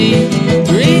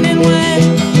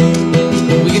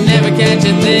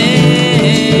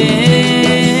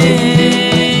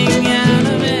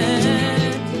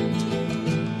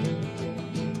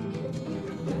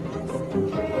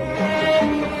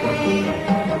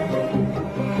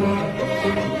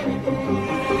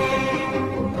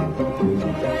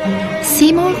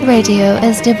Simurgh Radio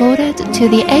is devoted to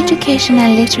the education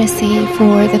and literacy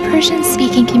for the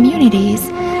Persian-speaking communities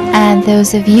and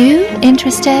those of you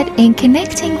interested in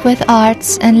connecting with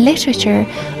arts and literature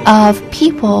of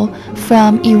people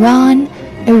from Iran,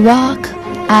 Iraq,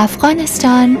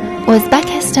 Afghanistan,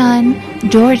 Uzbekistan,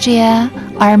 Georgia,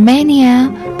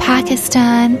 Armenia,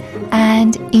 Pakistan,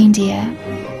 and India.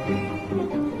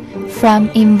 From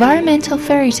environmental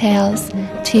fairy tales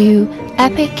to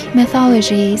epic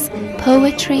mythologies,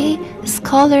 poetry,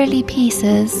 scholarly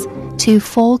pieces, to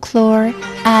folklore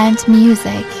and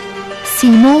music,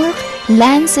 Simurgh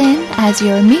lands in as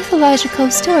your mythological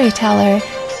storyteller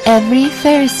every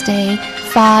Thursday,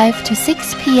 5 to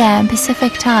 6 p.m.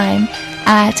 Pacific Time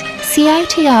at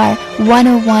CITR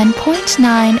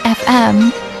 101.9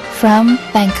 FM from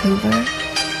Vancouver.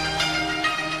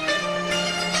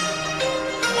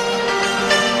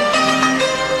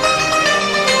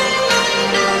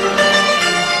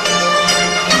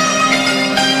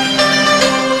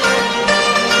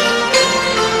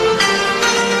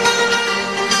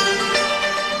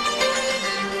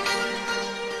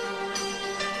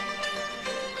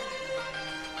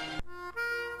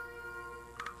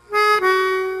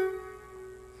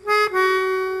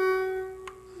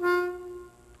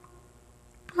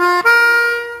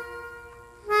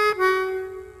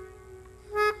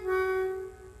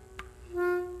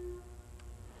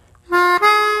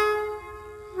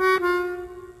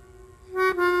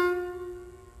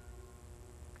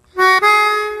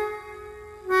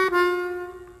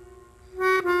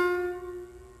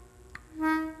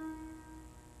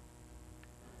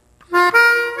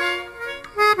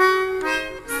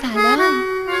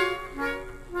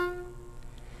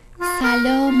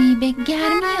 سلامی به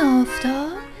گرمی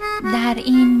آفتاب در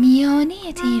این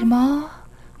میانه تیر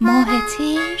ماه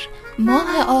تیر،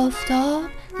 ماه آفتاب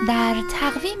در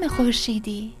تقویم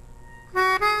خورشیدی.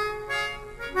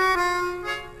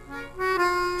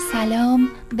 سلام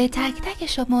به تک تک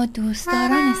شما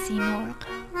دوستداران سیمرغ.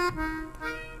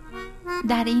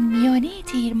 در این میانه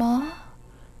تیر ماه،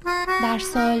 در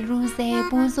سال روز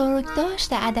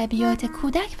بزرگداشت ادبیات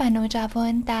کودک و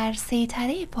نوجوان در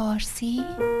سیطره پارسی،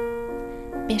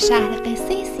 به شهر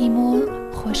قصه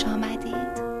سیمرغ خوش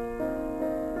آمدید.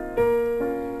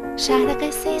 شهر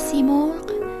قصه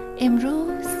سیمرغ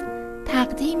امروز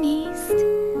تقدیمی است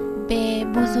به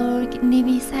بزرگ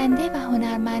نویسنده و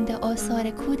هنرمند آثار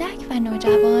کودک و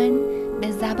نوجوان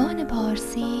به زبان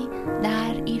پارسی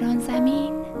در ایران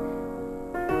زمین،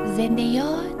 زنده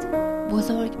یاد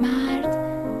بزرگ مرد،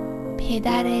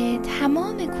 پدر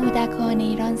تمام کودکان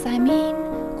ایران زمین،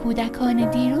 کودکان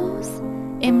دیروز،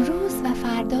 امروز و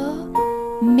فردا،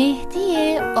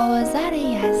 مهدی آذر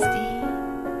یزدی،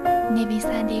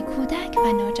 نویسنده کودک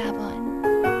و نوجوان.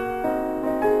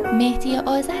 مهدی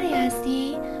آذر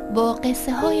یزدی با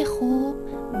قصه های خوب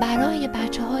برای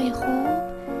بچه های خوب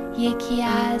یکی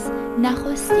از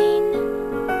نخستین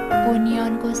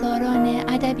بنیانگذاران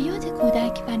ادبیات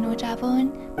کودک و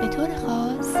نوجوان به طور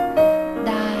خاص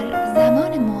در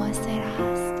زمان معاصر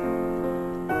است.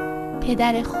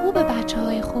 پدر خوب بچه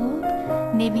های خوب،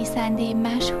 نویسنده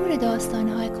مشهور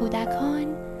داستان‌های کودکان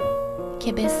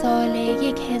که به سال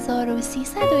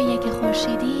 1301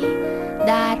 خورشیدی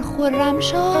در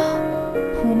خرمشاه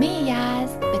هومه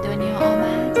یزد به دنیا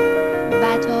آمد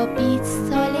و تا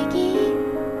 20 سالگی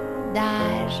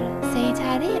در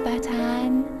سیطره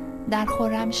وطن در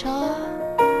خرمشاه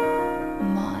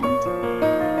ماند.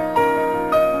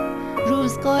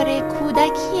 روزگار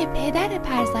کودکی پدر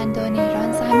فرزندان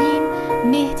ایران زمین،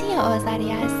 مهدی آذر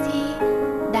یزدی،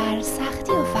 در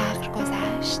سختی و فقر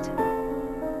گذشت.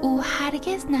 او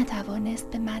هرگز نتوانست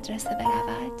به مدرسه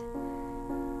برود.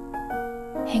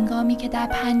 هنگامی که در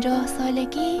 50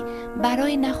 سالگی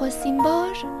برای نخستین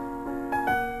بار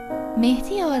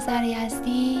مهدی آذر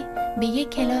یزدی به یک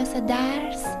کلاس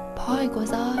درس پای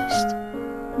گذاشت،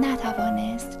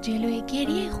 نتوانست جلوی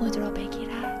گریه خود را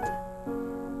بگیرد.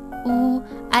 او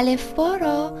الفبا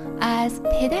را از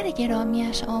پدر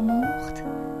گرامیش آموخت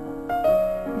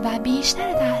و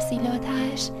بیشتر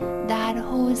تحصیلاتش در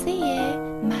حوزه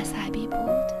مذهبی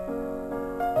بود.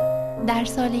 در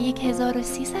سال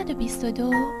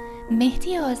 1322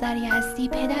 مهدی آذر یزدی،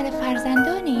 پدر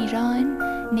فرزندان ایران،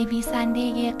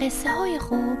 نویسنده قصه های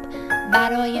خوب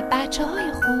برای بچه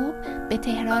های خوب، به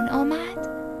تهران آمد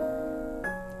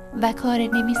و کار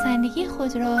نویسندگی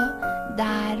خود را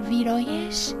در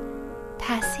ویرایش،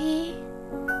 تصحیح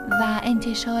و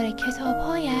انتشار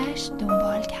کتابهایش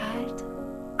دنبال کرد.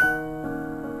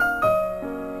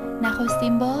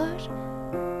 نخستین بار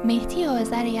مهدی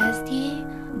آذر یزدی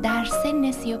در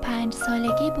سن 35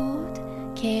 سالگی بود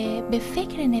که به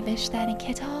فکر نوشتن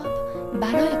کتاب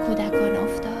برای کودکان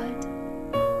افتاد.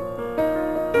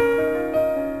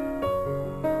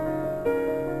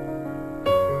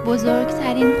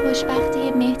 بزرگترین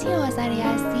خوشبختی مهدی آذر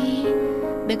یزدی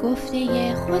به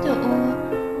گفته خود او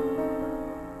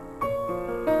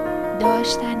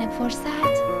داشتن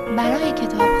فرصت برای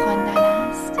کتاب خواندن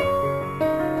است.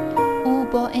 او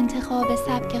با انتخاب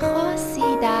سبک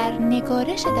خاصی در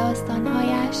نگارش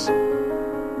داستانهایش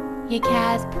یکی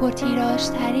از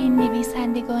پرتیراژترین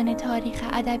نویسندگان تاریخ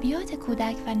ادبیات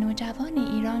کودک و نوجوان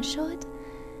ایران شد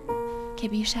که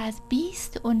بیش از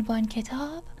 20 عنوان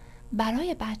کتاب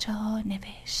برای بچه‌ها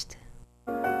نوشت.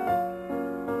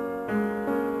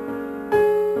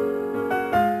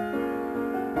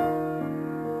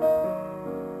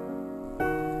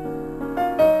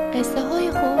 قصه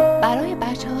های خوب برای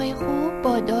بچه های خوب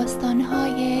با داستان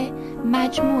های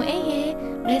مجموعه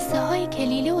قصه های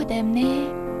کلیله و دمنه،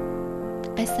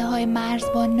 قصه های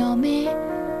مرزبان نامه،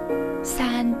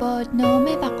 سندباد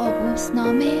نامه و قابوس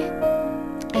نامه،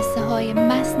 قصه های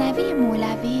مثنوی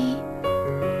مولوی،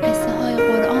 قصه های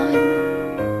قرآن،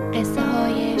 قصه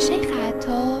های شیخ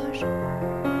عطار،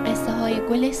 قصه های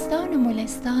گلستان و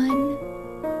ملستان،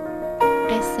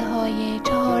 قصه های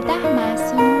 14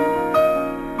 معصوم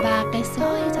و قصه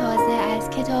های تازه از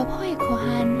کتاب های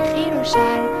کهن، خیر و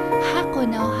شر، حق و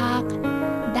ناحق،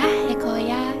 10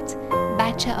 حکایت،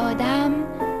 بچه آدم،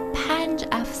 5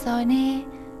 افسانه،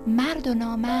 مرد و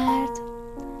نامرد،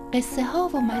 قصه ها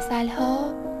و مثل ها،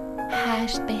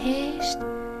 8 بهشت،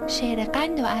 شعر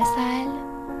قند و عسل،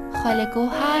 خاله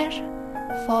گوهر،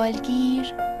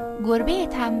 فالگیر، گربه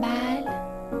تنبل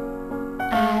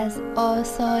از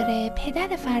آثار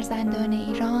پدر فرزندان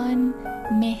ایران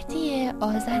مهدی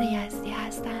آذر یزدی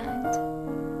هستند.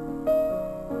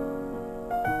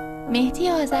 مهدی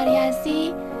آذر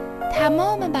یزدی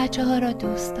تمام بچه ها را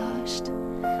دوست داشت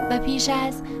و پیش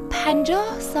از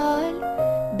 50 سال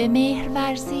به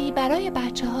مهرورزی برای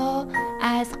بچه ها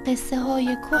از قصه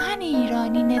های کهن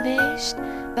ایرانی نوشت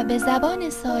و به زبان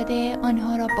ساده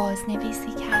آنها را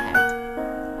بازنویسی کرد.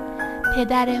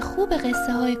 پدر خوب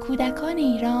قصه های کودکان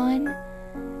ایران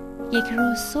یک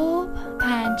روز صبح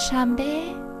 5 شنبه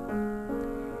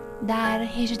در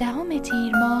 18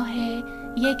 تیر ماه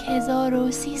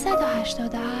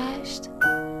 1388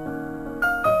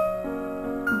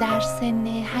 در سن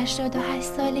 88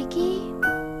 سالگی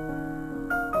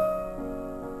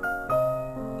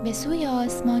به سوی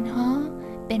آسمان ها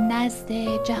به نزد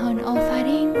جهان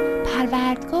آفرین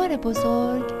پروردگار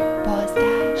بزرگ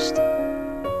بازگشت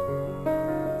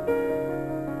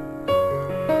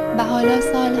و حالا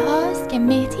سال هاست که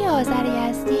مهدی آذر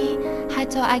یزدی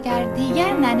حتی اگر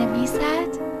دیگر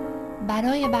ننویسد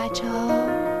برای بچه ها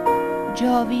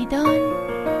جاویدان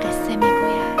قصه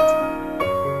میگوید.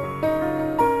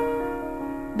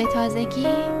 به تازگی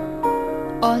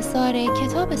آثار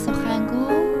کتاب سخنگو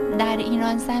در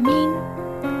ایران زمین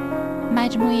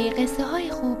مجموعه قصه های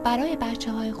خوب برای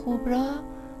بچه های خوب را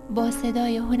با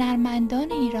صدای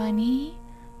هنرمندان ایرانی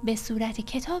به صورت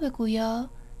کتاب گویا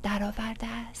درآورده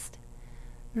است.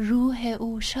 روح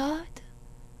او شاد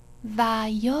و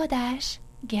یادش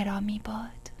گرامی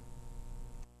باد.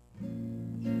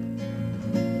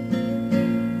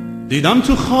 دیدم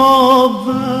تو خواب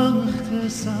وقت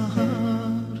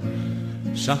سحر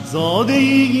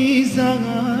شهزاده‌ای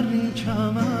زرین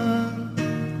کمر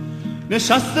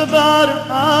نشسته بر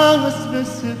اسب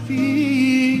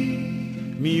سفید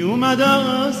می اومد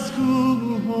از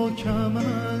کوه و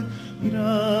کمر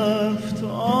میرفت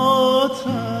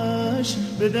آتش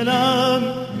به دلم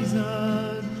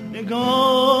میزد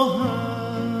نگاهش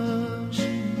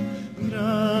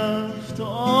میرفت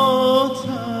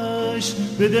آتش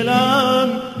به دلم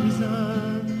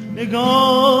میزد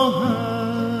نگاهش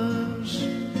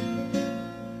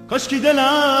کاش که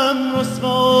دلم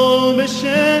رسوا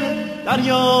بشه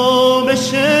دریا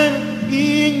بشه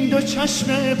این دو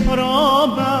چشم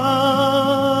پرآبم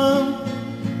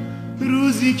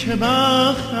روزی که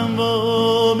بختم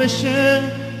وا بشه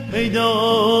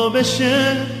پیدا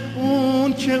بشه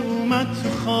اون که اومد تو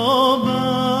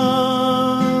خوابم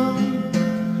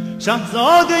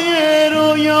شهزاده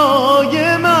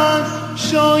رویای من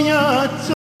شاید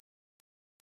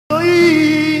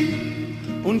تویی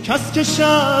اون کس که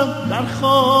شب در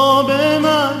خواب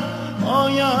من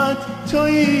آید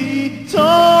تویی تو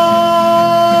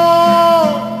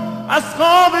از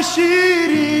خواب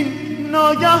شیرین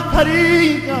ناگه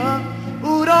پریدم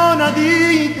او را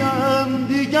ندیدم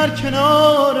دیگر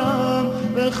کنارم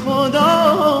به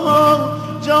خدا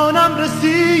جانم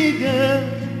رسیده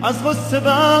از غصه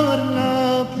بر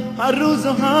لب هر روز و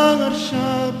هر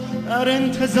شب در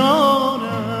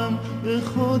انتظارم به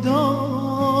خدا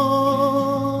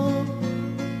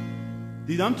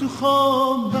دیدم تو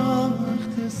خواب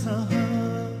وقت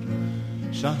سحر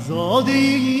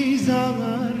شهزاده‌ای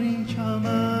زرین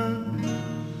کمر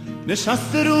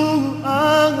نشسته رو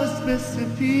اسب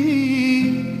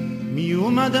سفید می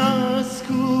اومد از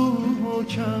کوه و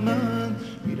کمن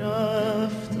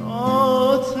میرفت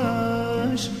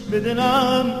آتش به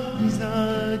دلم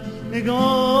میزد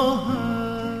نگاهش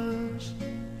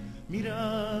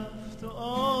میرفت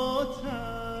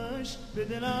آتش به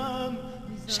دلم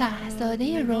میزد.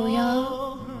 شاهزاده رویا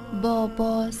با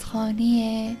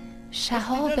بازخوانی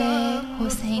شهاب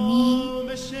حسینی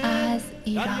از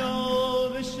ایران.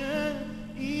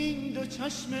 این دو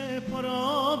چشم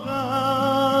پرآبم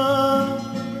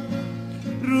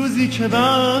روزی که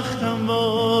بختم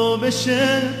وا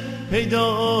بشه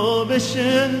پیدا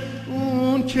بشه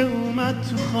اون که اومد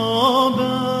تو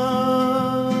خوابم.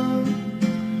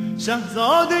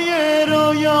 شاهزاده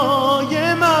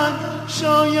رویای من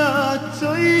شاید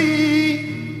تویی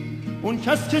اون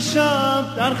کس که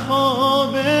شب در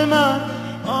خواب من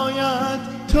آید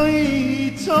تویی.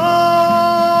 تو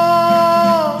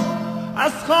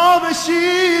از خواب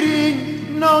شیرین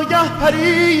ناگه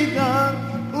پریدم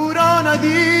او را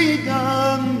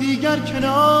ندیدم دیگر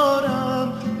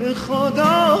کنارم به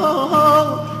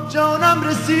خدا جانم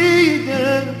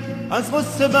رسیده از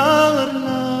غصه بر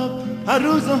لب هر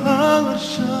روز و هر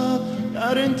شب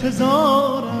در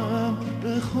انتظارم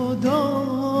به خدا.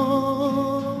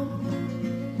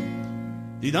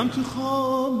 دیدم تو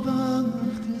خواب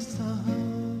وقت سحر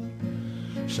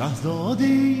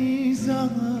شاهزاده‌ای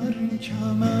زرین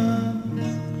کمن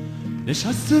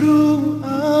نشست رو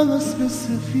اسب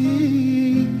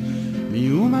سفید می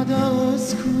اومد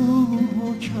از کوه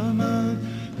و کمن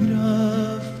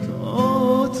میرفت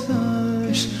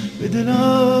آتش به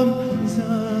دلم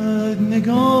زد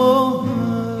نگاهش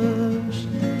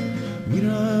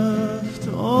میرفت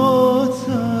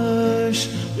آتش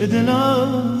به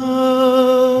دلم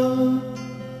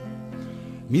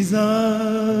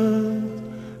میزد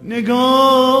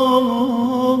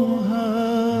نگاهش.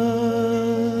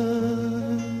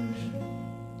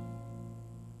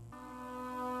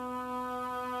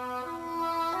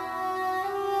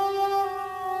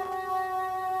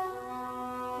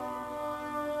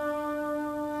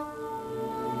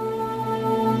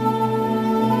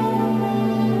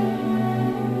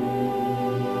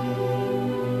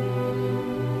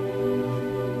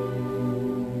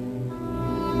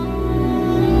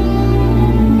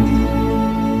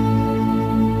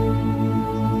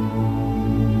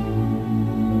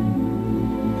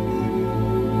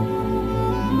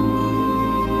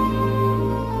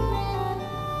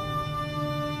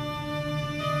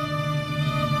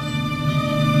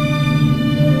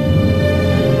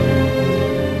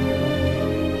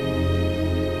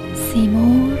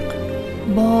 سیمرغ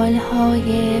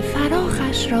بالهای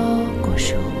فراخش را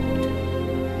گشود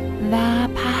و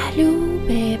پهلو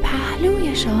به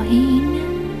پهلوی شاهین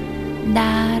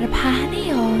در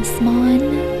پهنه آسمان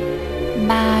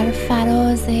بر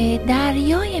فراز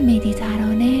دریای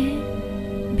مدیترانه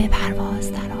به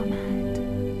پرواز درآمد.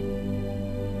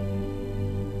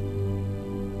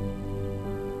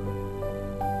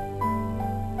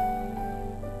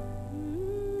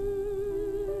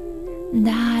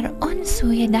 در آن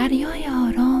سوی دریای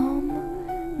آرام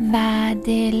و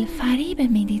دل فریب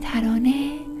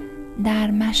مدیترانه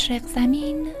در مشرق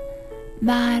زمین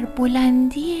بر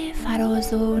بلندی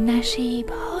فراز و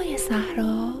نشیب‌های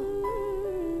صحرا،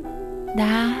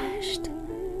 دشت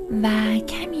و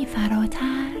کمی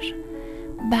فراتر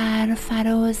بر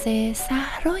فراز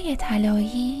صحرای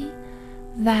طلایی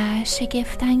و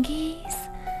شگفت‌انگیز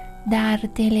در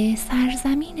دل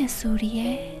سرزمین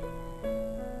سوریه،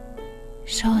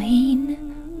 شاهین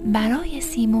برای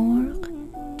سیمرغ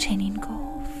چنین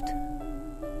گفت: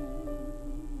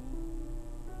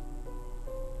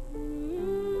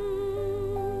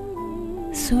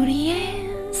 سوریه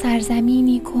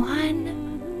سرزمینی کهن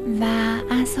و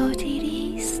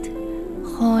اساطیری است،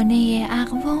 خانه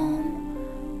اقوام،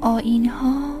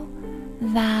 آیین‌ها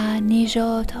و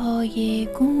نژادهای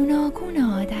گوناگون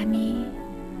آدمی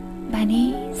و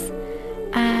نیز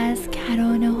از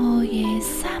کرانه‌های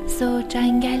سبز و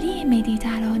جنگلی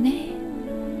مدیترانه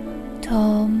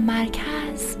تا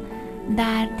مرکز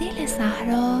در دل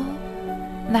صحرا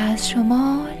و از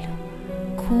شمال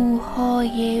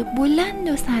کوه‌های بلند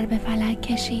و سر به فلک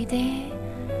کشیده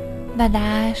و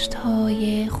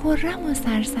دشت‌های خرم و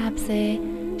سرسبز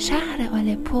شهر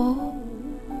آلپو،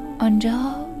 آنجا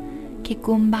که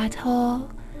گنبدها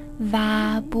و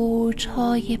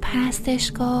برج‌های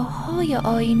پرستشگاه‌های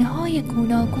آیین‌های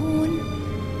گوناگون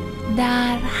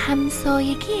در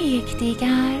همسایگی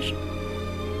یکدیگر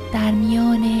در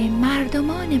میان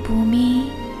مردمان بومی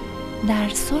در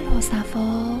صلح و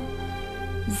صفا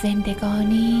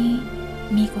زندگانی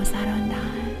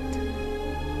می‌گذراندند.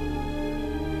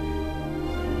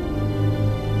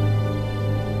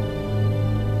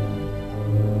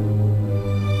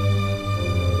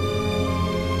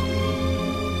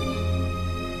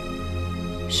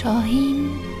 شاهین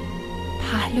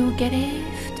پهلو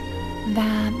گرفت و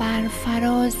بر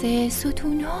فراز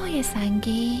ستونهای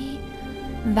سنگی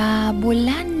و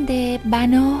بلند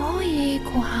بناهای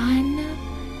کهن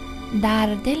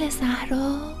در دل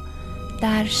صحرا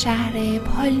در شهر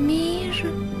پالمیر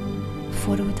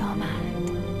فرود آمد.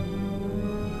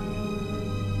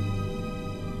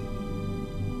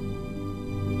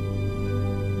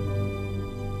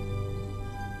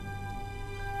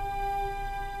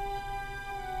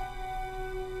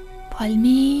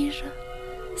 پالمیر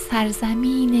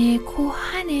سرزمین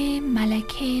کهن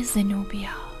ملکه زنوبیا،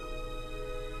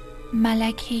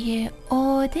 ملکه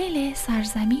عادل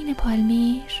سرزمین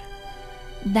پالمیر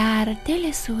در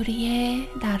دل سوریه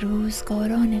در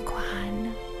روزگاران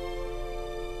کهن.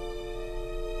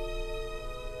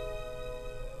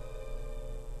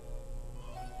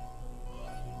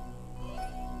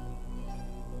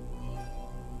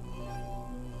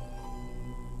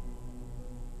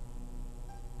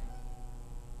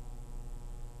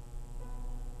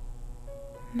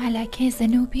 ملکه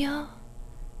زنوبیا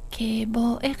که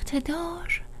با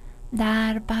اقتدار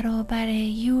در برابر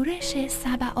یورش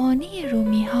سبعانی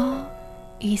رومی ها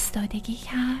ایستادگی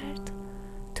کرد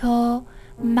تا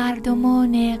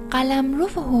مردمان قلمرو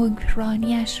و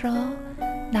حکمرانیش را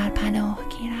در پناه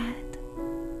گیرد.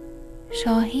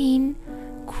 شاهین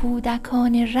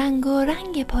کودکان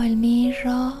رنگارنگ پالمیر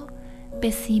را به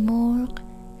سیمرغ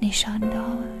نشان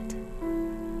داد.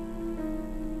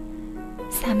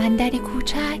 سمندری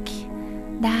کوچک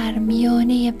در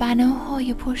میانه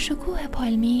بناهای پرشکوه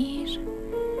پالمیر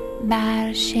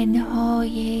بر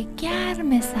شنهای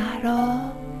گرم صحرا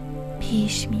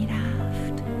پیش می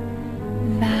رفت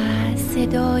و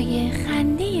صدای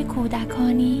خنده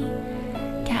کودکانی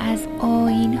که از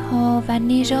آیین‌ها و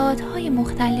نژادهای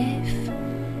مختلف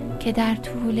که در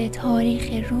طول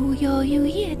تاریخ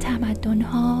رویارویی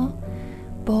تمدن‌ها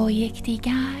با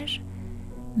یکدیگر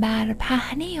بر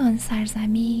پهنه آن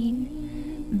سرزمین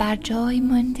بر جای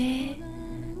مانده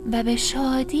و به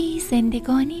شادی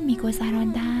زندگانی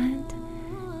می‌گذراندند،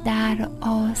 در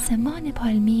آسمان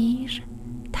پالمیر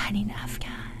طنین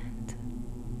افکند.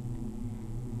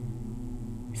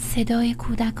 صدای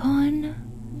کودکان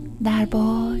در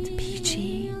باد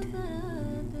پیچید.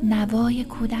 نوای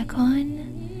کودکان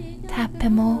تپ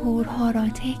ماهورها را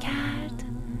طی کرد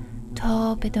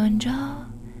تا بدانجا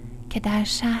که در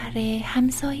شهر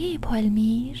همسایه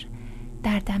پالمیر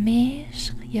در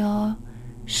دمشق یا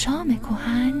شام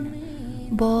کهن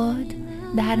باد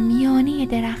در میانه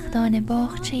درختان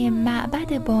باغچه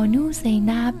معبد بانو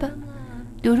زینب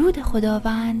درود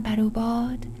خداوند بر او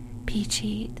باد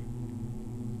پیچید.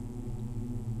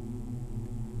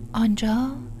 آنجا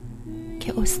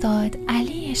که استاد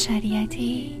علی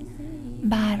شریعتی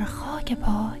بر خاک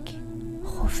پاک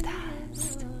خفته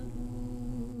است.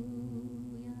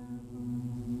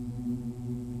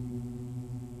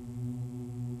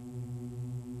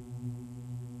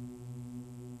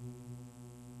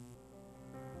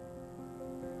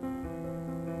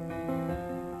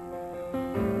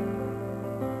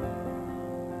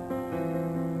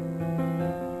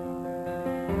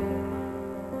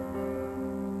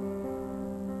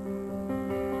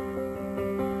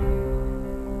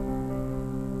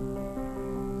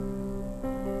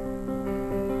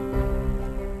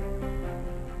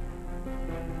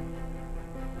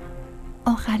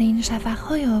 آخرین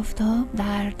شفق‌های آفتاب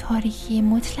در تاریکی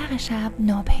مطلق شب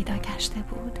ناپیدا گشته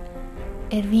بود.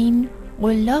 اروین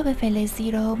قلاب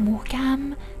فلزی را محکم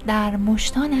در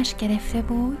مشتانش گرفته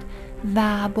بود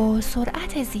و با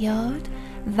سرعت زیاد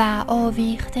و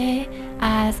آویخته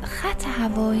از خط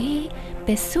هوایی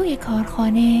به سوی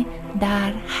کارخانه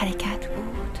در حرکت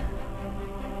بود.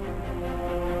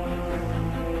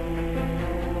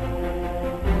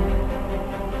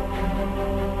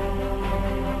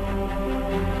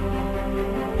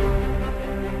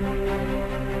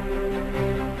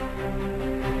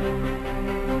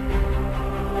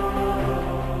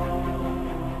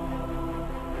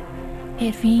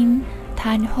 اروین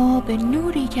تنها به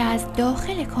نوری که از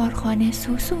داخل کارخانه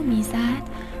سوسو میزد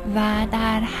و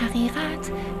در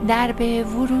حقیقت درب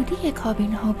ورودی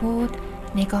کابین ها بود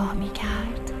نگاه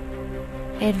میکرد.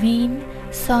 اروین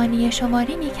ثانیه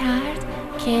شماری میکرد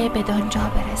که به دانجا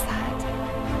برسد.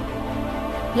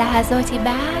 لحظاتی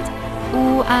بعد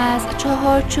او از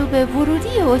چهارچوب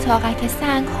ورودی اتاقک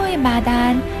سنگ های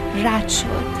معدن رد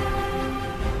شد.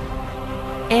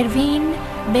 اروین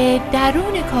به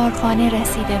درون کارخانه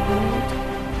رسیده بود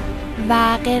و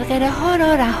قرقره ها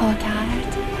را رها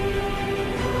کرد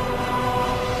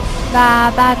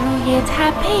و بر روی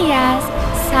تپه‌ای از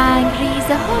سنگ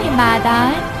ریزه های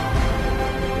معدن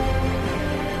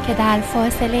که در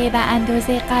فاصله و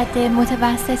اندازه قد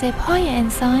متوسط پای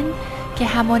انسان که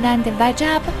همانند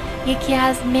وجب یکی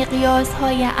از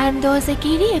مقیاس‌های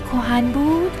اندازه‌گیری کهن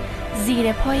بود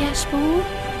زیر پایش بود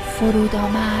فرود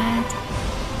آمد.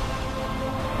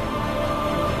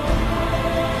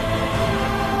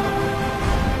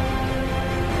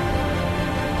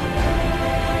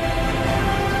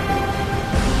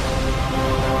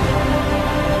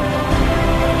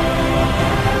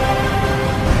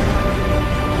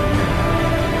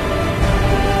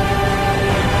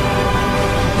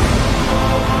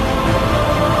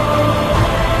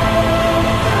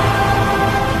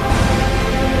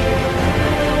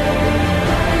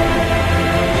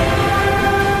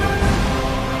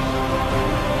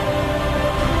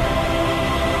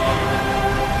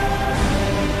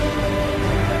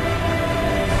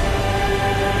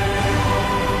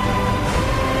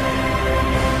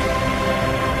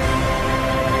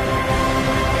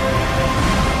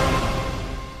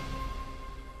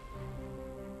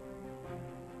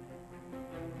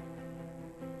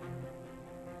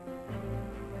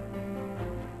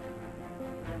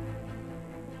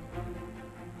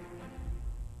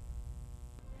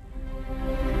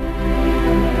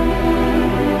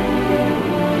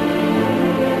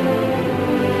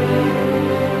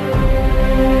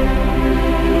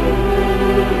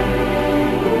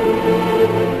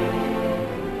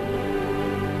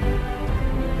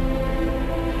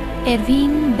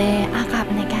 اروین به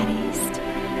عقب نگریست.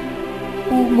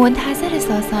 او منتظر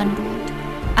ساسان بود،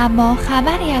 اما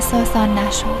خبری از ساسان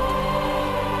نشد.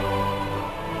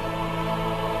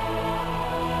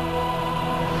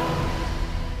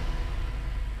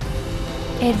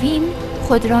 اروین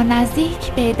خود را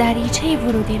نزدیک به دریچه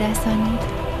ورودی رسانید،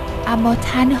 اما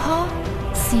تنها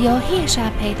سیاهی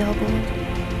شب پیدا بود.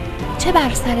 چه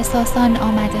بر سر ساسان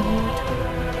آمده بود؟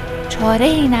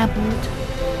 چاره‌ای نبود.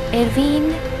 اروین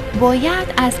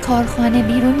باید از کارخانه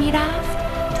بیرون میرفت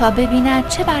تا ببیند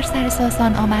چه بر سر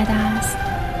ساسان آمده است.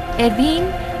 اروین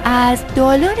از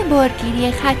دالان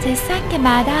بارگیری خط سنگ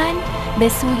معدن به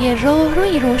سوی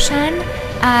راهروی روشن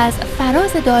از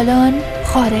فراز دالان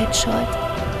خارج شد.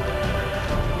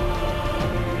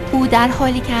 او در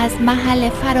حالی که از محل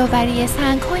فراوری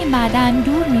سنگ‌های معدن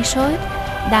دور میشد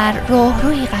در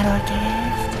راهروی قرار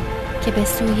گرفت که به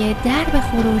سوی درب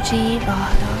خروجی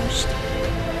راه داشت.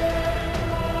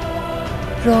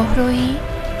 راهرویی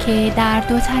که در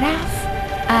دو طرف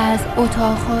از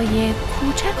اتاق‌های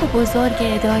کوچک و بزرگ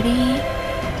اداری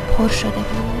پر شده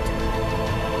بود.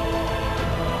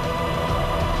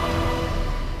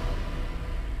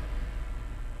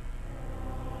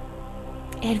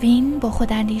 اروین با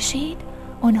خود اندیشید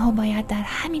آنها باید در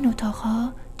همین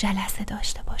اتاق‌ها جلسه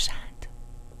داشته باشند.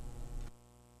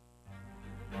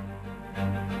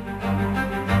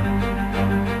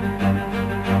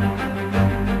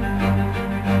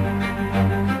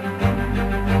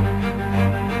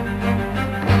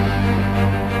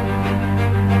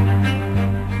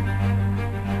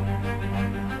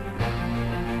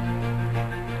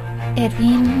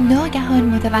 اروین ناگهان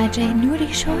متوجه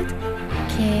نوری شد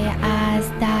که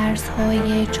از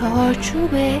درزهای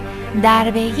چهارچوب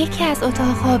درب یکی از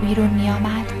اتاقها بیرون می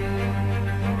آمد.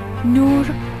 نور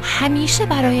همیشه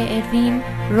برای اروین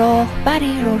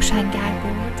راهبری روشنگر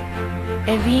بود.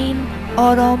 اروین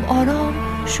آرام آرام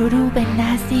شروع به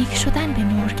نزدیک شدن به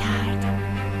نور کرد.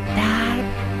 درب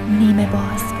نیمه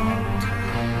باز بود.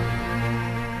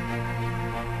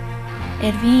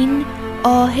 اروین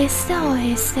آهسته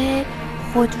آهسته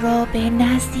خود را به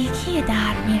نزدیکی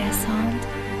درب می رساند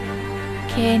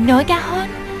که ناگهان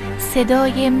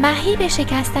صدای مهیب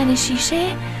شکستن شیشه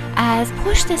از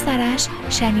پشت سرش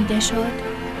شنیده شد.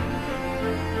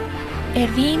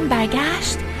 اروین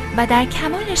برگشت و در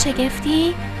کمال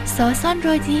شگفتی ساسان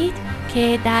را دید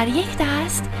که در یک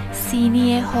دست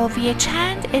سینی حاوی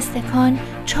چند استکان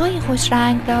چای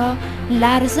خوشرنگ را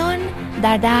لرزان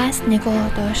در دست نگاه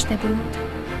داشته بود.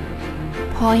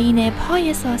 پایین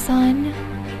پای ساسان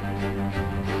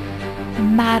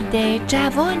مرد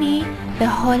جوانی به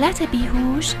حالت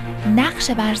بیهوش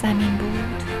نقش بر زمین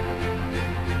بود.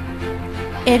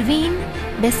 اروین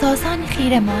به ساسان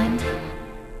خیره ماند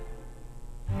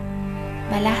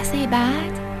و لحظه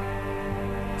بعد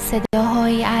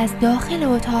صداهایی از داخل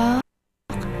اتاق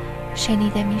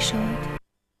شنیده میشد.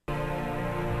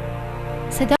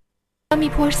 صدا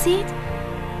میپرسید: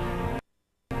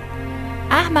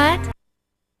 احمد،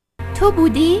 تو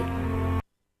بودی؟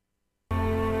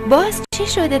 باز چی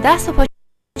شده دست و پا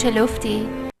چلفتی؟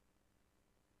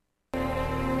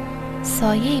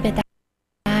 سایه‌ای به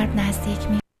درب نزدیک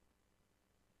می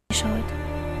شد.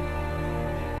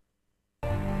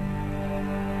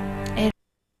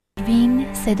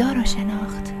 اروین صدا را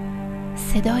شناخت.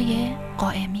 صدای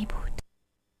قائمی بود.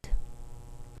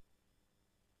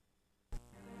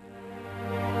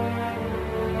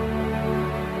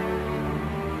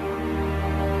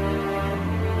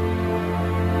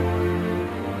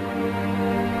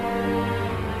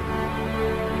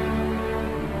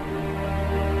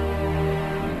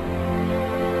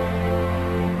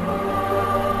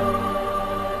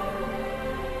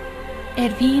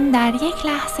 اروین در یک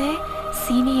لحظه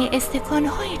سینی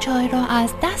استکانهای چای را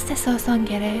از دست ساسان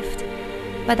گرفت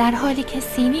و در حالی که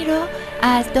سینی را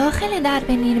از داخل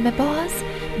درب نیمه باز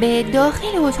به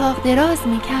داخل اتاق دراز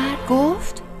می کرد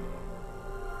گفت: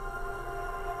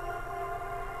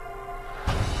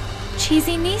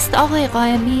 چیزی نیست آقای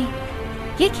قائمی،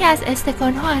 یکی از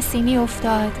استکانها از سینی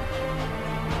افتاد.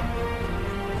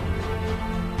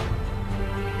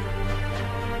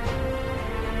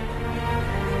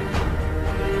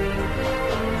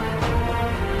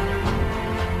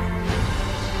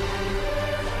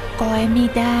 قائمی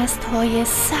دست‌های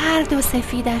سرد و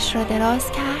سفیدش را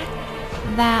دراز کرد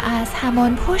و از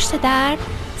همان پشت درب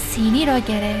سینی را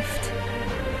گرفت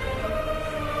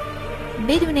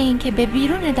بدون اینکه به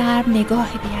بیرون درب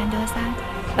نگاهی بیاندازد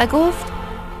و گفت: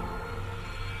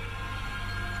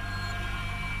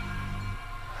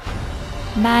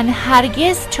 من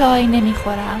هرگز چای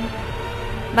نمیخورم.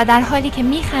 و در حالی که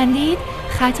میخندید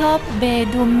خطاب به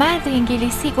دو مرد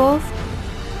انگلیسی گفت: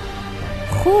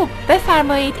 خوب،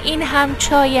 بفرمایید این هم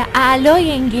چای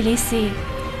اعلای انگلیسی.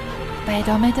 و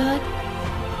ادامه داد: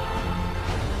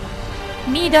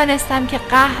 میدانستم که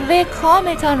قهوه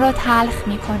کامتان را تلخ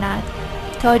می کند.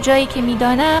 تا جایی که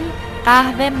میدانم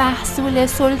قهوه محصول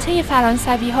سلطه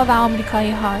فرانسوی ها و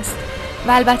آمریکایی هاست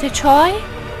و البته چای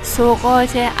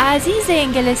سوغات عزیز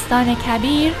انگلستان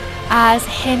کبیر از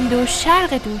هند و شرق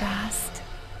دور است.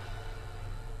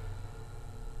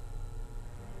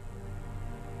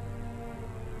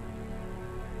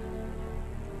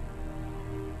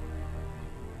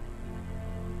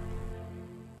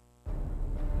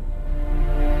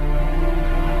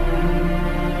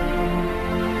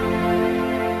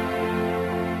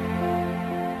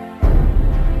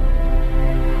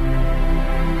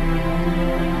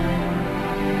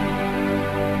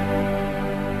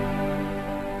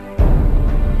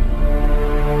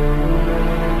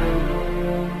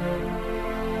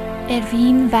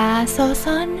 اروین و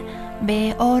ساسان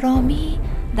به آرامی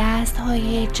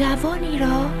دستهای جوانی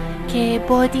را که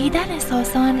با دیدن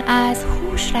ساسان از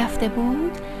هوش رفته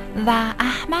بود و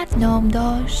احمد نام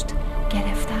داشت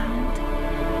گرفتند.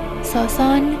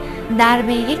 ساسان درب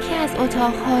یکی از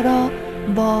اتاقها را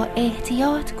با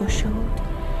احتیاط گشود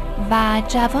و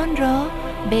جوان را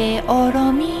به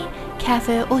آرامی کف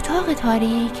اتاق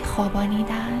تاریک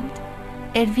خوابانیدند.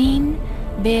 اروین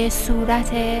به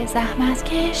صورت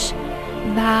زحمتکش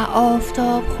و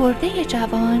آفتاب خورده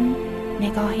جوان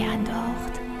نگاهی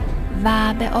انداخت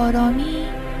و به آرامی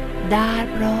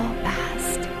درب را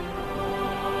بست.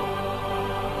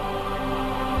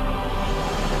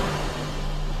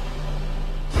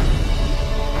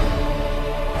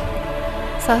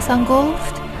 ساسان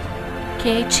گفت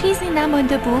که چیزی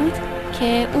نمانده بود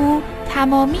که او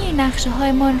تمامی نقشه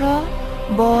های من را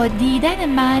با دیدن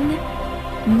من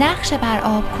نقشه بر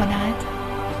آب کند.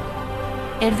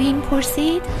 اروین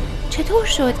پرسید: چطور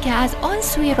شد که از آن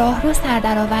سوی راهرو سر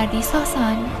درآوردی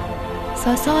ساسان؟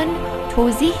 ساسان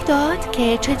توضیح داد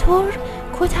که چطور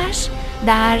کتش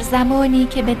در زمانی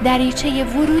که به دریچه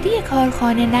ورودی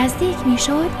کارخانه نزدیک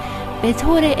میشد به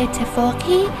طور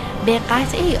اتفاقی به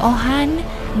قطعه آهن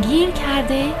گیر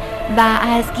کرده و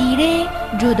از گیره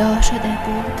جدا شده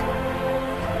بود.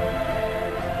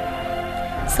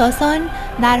 ساسان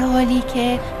در حالی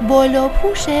که بالا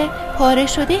پوش پاره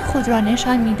شده خود را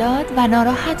نشان میداد و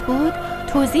ناراحت بود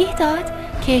توضیح داد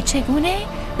که چگونه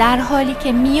در حالی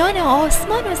که میان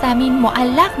آسمان و زمین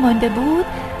معلق مانده بود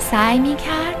سعی می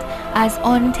کرد از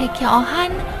آن تکه آهن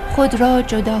خود را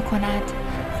جدا کند.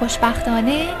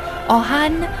 خوشبختانه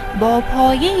آهن با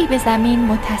پایه‌ای به زمین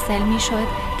متصل می شد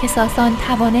که ساسان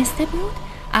توانسته بود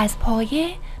از پایه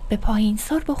به پایین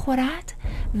سر بخورد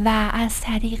و از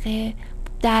طریق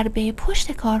درب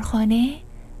پشت کارخانه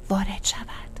وارد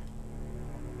شود.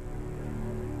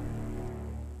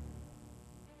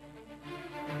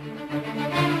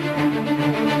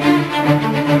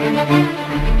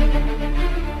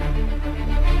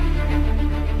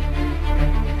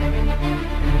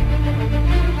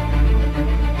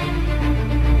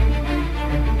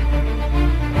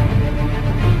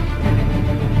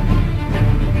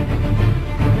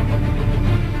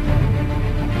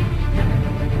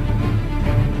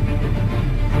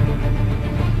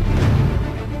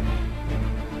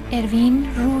 اروین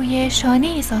روی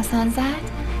شانه ساسان زد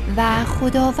و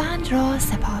خداوند را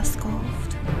سپاس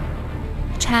گفت.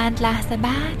 چند لحظه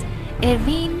بعد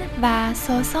اروین و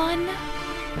ساسان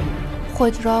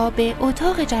خود را به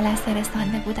اتاق جلسه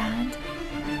رسانده بودند.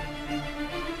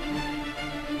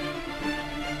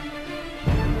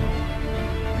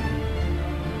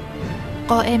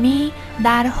 قائمی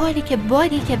در حالی که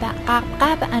بادی که به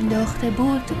قبقب انداخته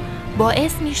بود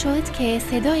باعث می شد که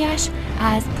صدایش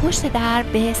از پشت در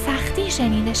به سختی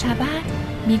شنیده شود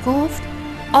می گفت: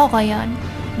 آقایان،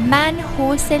 من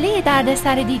حوصله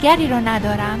دردسر دیگری را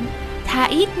ندارم.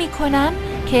 تایید می کنم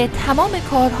که تمام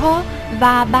کارها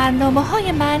و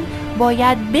برنامه‌های من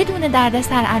باید بدون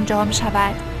دردسر انجام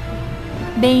شود.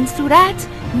 به این صورت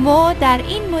ما در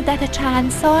این مدت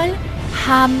چند سال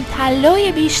هم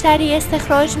طلای بیشتری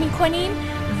استخراج می کنیم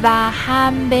و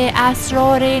هم به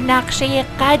اسرار نقشه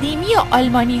قدیمی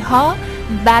آلمانی ها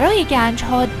برای گنج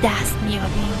ها دست می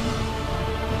یابیم.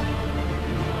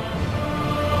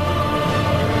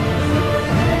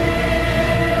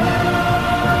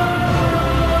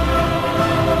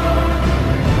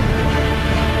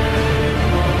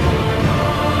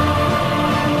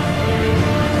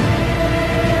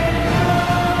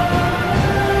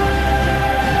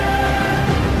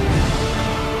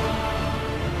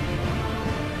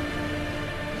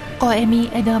 قائمی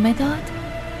ادامه داد: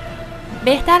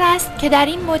 بهتر است که در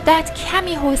این مدت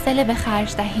کمی حوصله به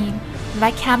خرج دهیم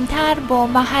و کمتر با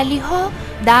محلی ها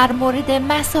در مورد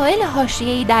مسائل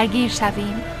حاشیه‌ای درگیر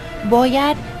شویم.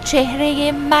 باید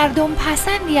چهره مردم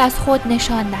پسندی از خود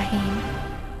نشان دهیم.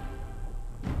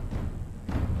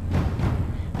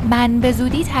 من به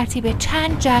زودی ترتیب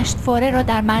چند جشنواره را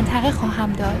در منطقه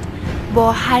خواهم داد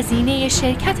با هزینه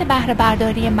شرکت بهره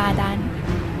برداری معدن.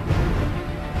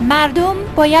 مردم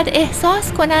باید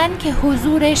احساس کنند که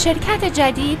حضور شرکت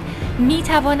جدید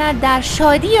میتواند در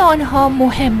شادی آنها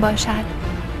مهم باشد.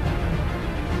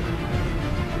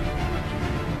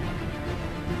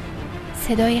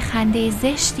 صدای خنده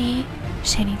زشتی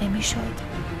شنیده میشد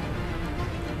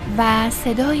و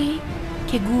صدایی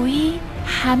که گویی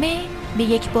همه به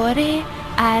یک باره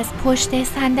از پشت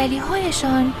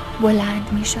صندلی‌هایشان بلند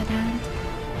میشدند.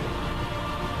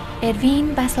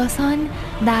 اروین و ساسان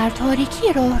در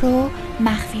تاریکی راهرو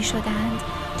مخفی شدند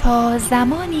تا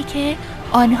زمانی که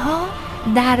آنها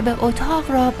درب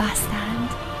اتاق را بستند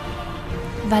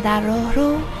و در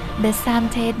راهرو به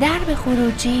سمت درب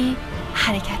خروجی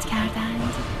حرکت کردند.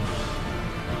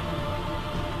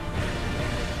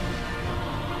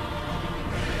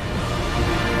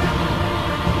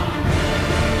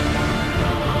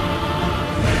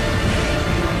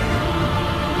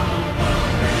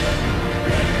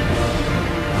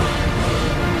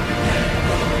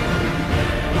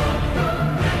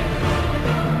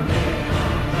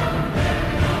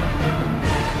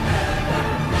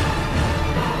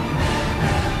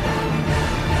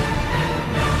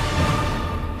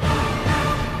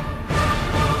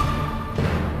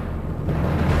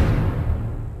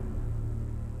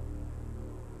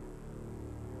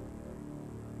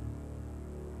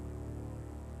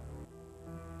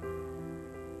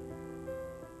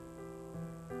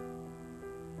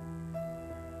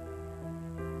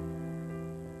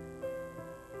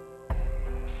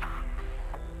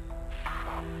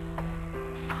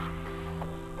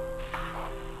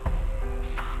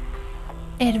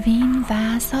 اروین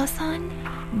و ساسان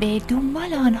به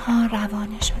دنبال آنها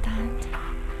روانه شدند.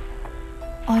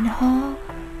 آنها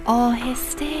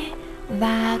آهسته و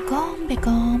گام به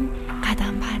گام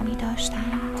قدم برمی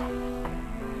داشتند.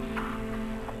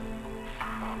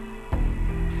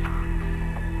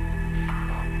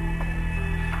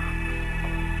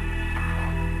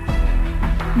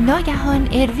 ناگهان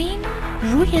اروین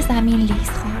روی زمین لیز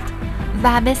خورد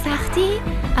و به سختی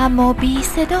اما بی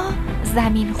صدا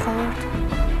زمین خورد.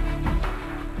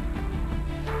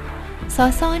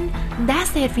 ساسان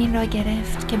دست اروین را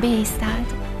گرفت که بایستد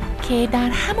که در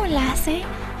همان لحظه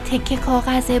تکه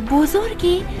کاغذ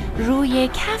بزرگی روی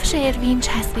کفش اروین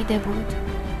چسبیده بود.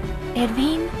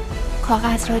 اروین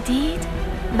کاغذ را دید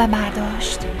و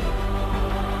برداشت.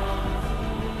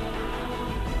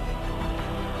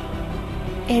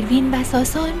 اروین و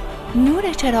ساسان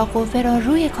نور چراغ قوه را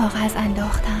روی کاغذ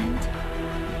انداختند.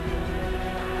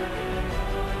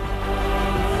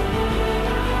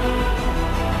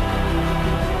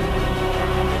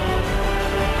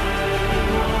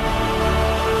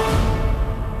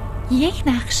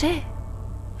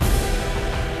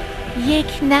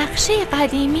 یک نقشه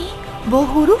قدیمی با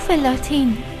حروف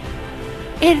لاتین.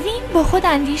 اروین با خود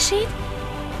اندیشید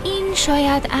این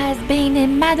شاید از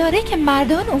بین مدارک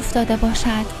مردان افتاده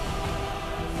باشد.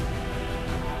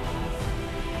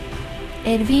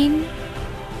 اروین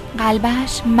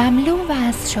قلبش مملو و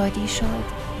از شادی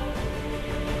شد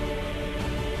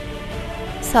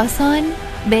ساسان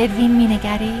به اروین می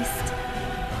نگریست.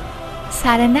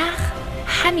 سر نخ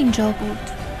همینجا بود.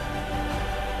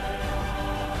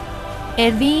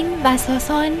 اروین و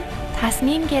ساسان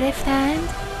تصمیم گرفتند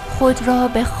خود را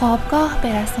به خوابگاه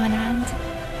برسانند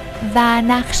و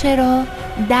نقشه را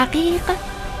دقیق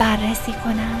بررسی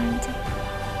کنند.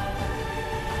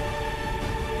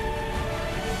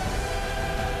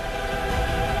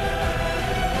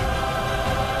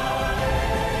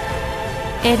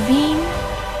 اروین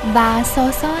و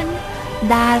ساسان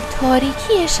در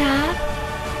تاریکی شب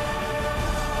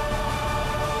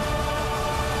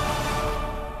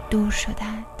دور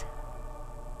شدند.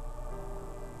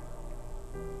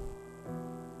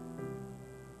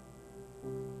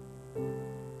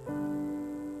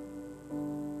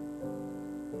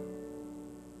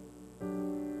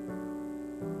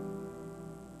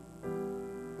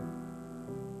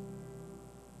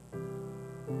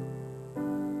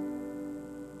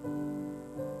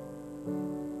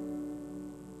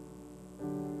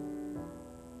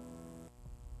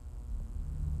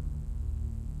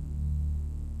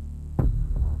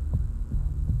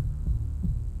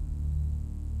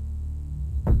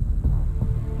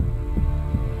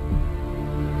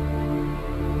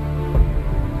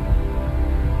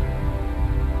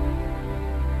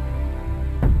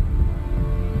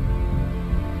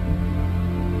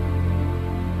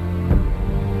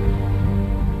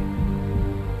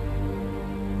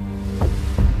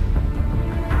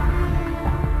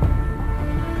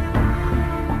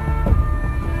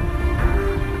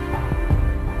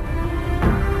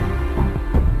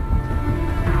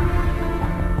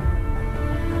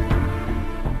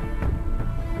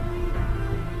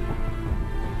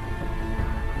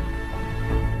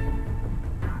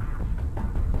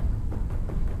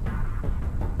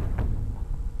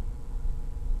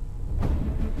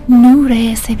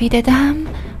 نور سپید دم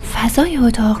فضای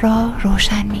اتاق را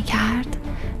روشن می کرد.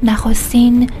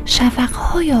 نخستین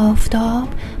شفقهای آفتاب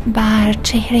بر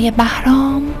چهره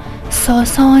بهرام،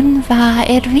 ساسان و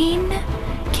اروین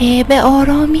که به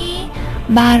آرامی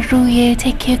بر روی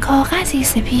تکه کاغذی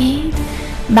سپید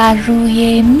بر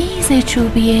روی میز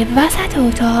چوبی وسط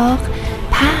اتاق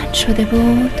پهن شده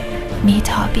بود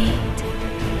میتابید.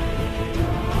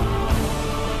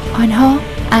 آنها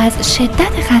از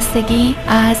شدت خستگی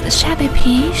از شب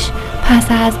پیش پس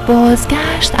از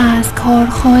بازگشت از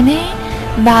کارخانه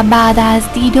و بعد از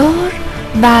دیدار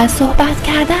و صحبت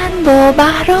کردن با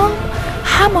بهرام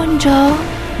همانجا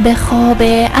به خواب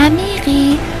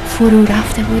عمیقی فرو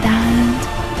رفته بودند.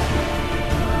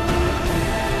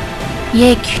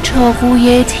 یک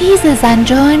چاقوی تیز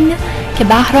زنجان که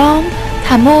بهرام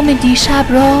تمام دیشب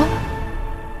را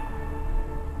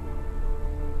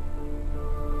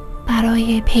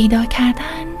برای پیدا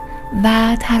کردن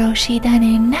و تراشیدن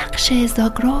نقش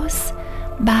زاگرس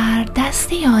بر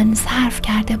دستی آن صرف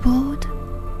کرده بود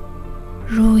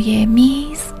روی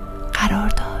میز قرار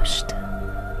داشت.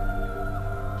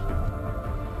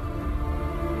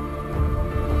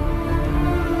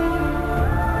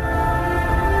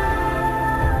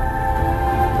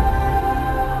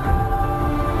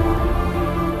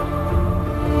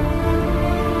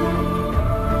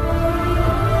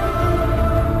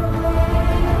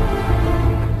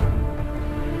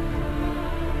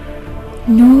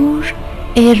 نور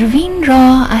اروین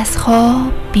را از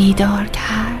خواب بیدار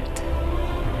کرد.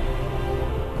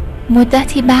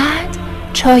 مدتی بعد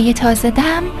چای تازه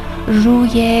دم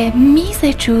روی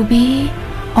میز چوبی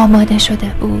آماده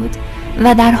شده بود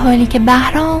و در حالی که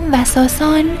بهرام و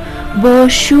ساسان با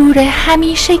شور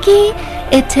همیشگی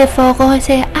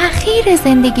اتفاقات اخیر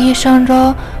زندگیشان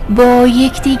را با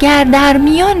یکدیگر در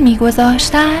میان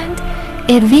می‌گذاشتند،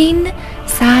 اروین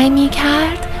سعی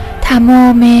می‌کرد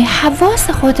تمام حواس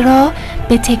خود را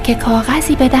به تکه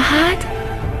کاغذی بدهد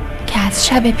که از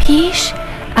شب پیش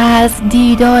از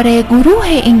دیدار گروه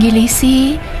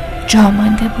انگلیسی جا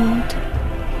مانده بود.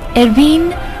 اروین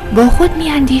با خود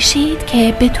می‌اندیشید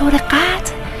که به طور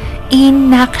قطع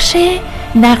این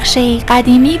نقشه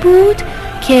قدیمی بود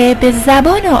که به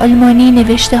زبان آلمانی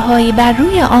نوشته‌هایی بر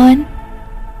روی آن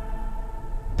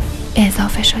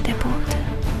اضافه شده بود.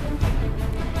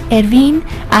 اروین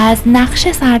از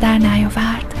نقشه سر در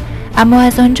نیاورد، اما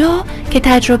از آنجا که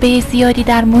تجربه زیادی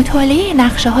در مطالعه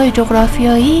نقشه‌های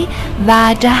جغرافیایی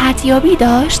و جهتیابی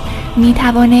داشت، می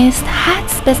توانست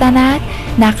حدس بزند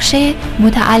نقشه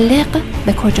متعلق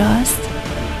به کجاست.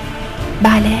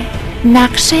 بله،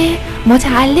 نقشه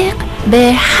متعلق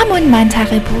به همان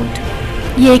منطقه بود.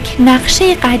 یک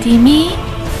نقشه قدیمی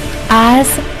از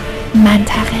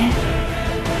منطقه.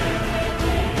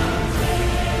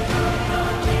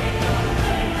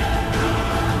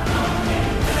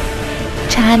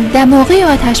 چند دماغه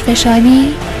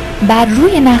آتشفشانی بر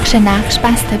روی نقش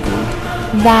بسته بود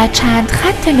و چند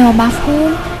خط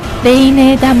نامفهوم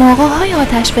بین دماغه های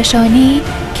آتشفشانی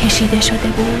کشیده شده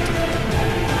بود.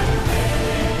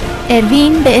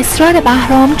 اروین به اصرار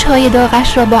بهرام چای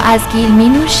داغش را با ازگیل می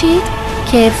نوشید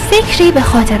که فکری به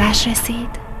خاطرش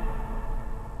رسید.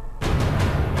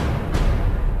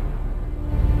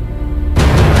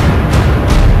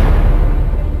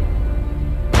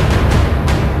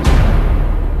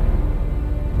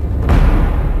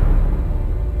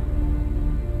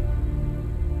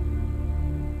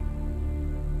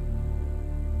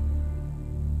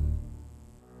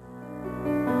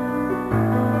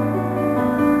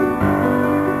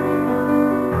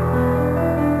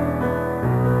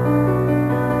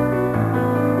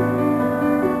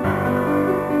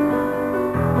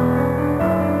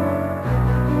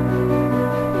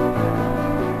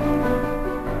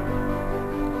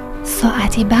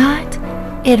 ساعتی بعد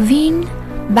اروین،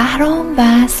 بهرام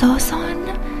و ساسان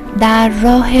در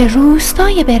راه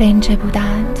روستای برنجه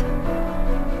بودند.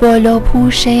 بالا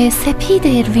پوش سپید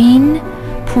اروین،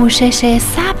 پوشش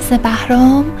سبز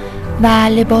بهرام و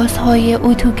لباسهای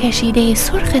اتو کشیده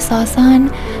سرخ ساسان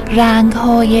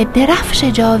رنگهای درفش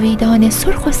جاویدان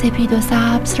سرخ و سپید و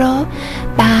سبز را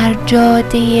بر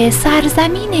جاده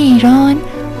سرزمین ایران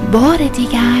بار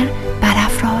دیگر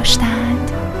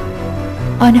برافراشتند.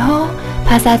 آنها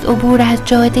پس از عبور از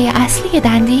جاده اصلی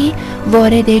دندی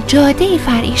وارد جاده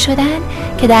فرعی شدند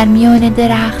که در میان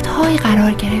درخت‌های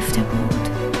قرار گرفته بود.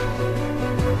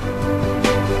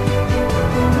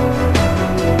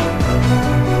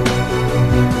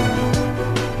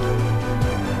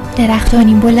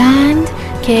 درختانی بلند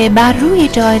که بر روی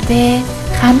جاده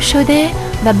خم شده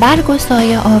و برگ و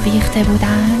سایه آویخته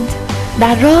بودند.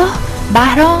 در راه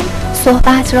بهرام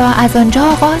صحبت را از آنجا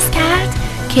آغاز کرد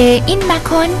که این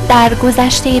مکان در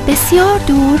گذشته بسیار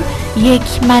دور یک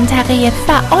منطقه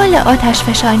فعال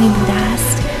آتشفشانی بوده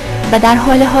است و در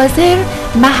حال حاضر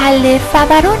محل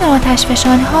فوران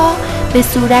آتشفشان‌ها به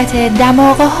صورت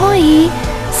دماغه‌هایی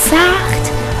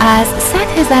سخت از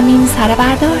سطح زمین سر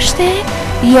برداشته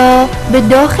یا به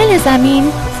داخل زمین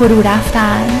فرو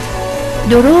رفتند،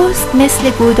 درست مثل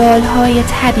گودال‌های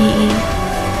طبیعی.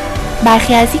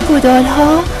 برخی از این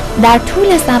گودال‌ها در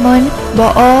طول زمان با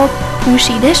آب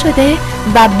پوشیده شده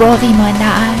و باقی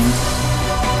مانده‌اند.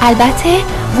 البته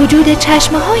وجود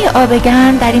چشمه‌های آب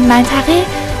گرم در این منطقه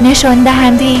نشان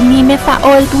دهنده نیمه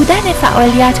فعال بودن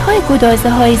فعالیت‌های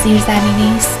گدازه‌های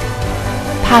زیرزمینی است.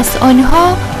 پس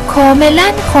آنها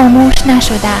کاملاً خاموش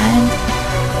نشدند.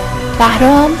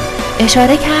 بهرام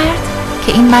اشاره کرد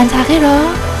که این منطقه را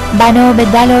بنا به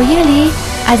دلایلی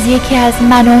از یکی از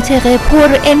مناطق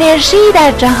پر انرژی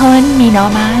در جهان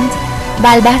می‌نامند و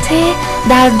البته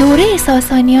در دوره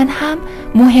ساسانیان هم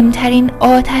مهمترین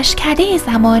آتشکده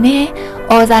زمانه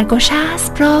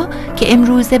آذرگشسب را که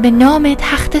امروزه به نام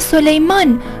تخت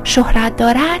سلیمان شهرت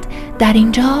دارد در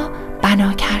اینجا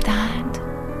بنا کردند.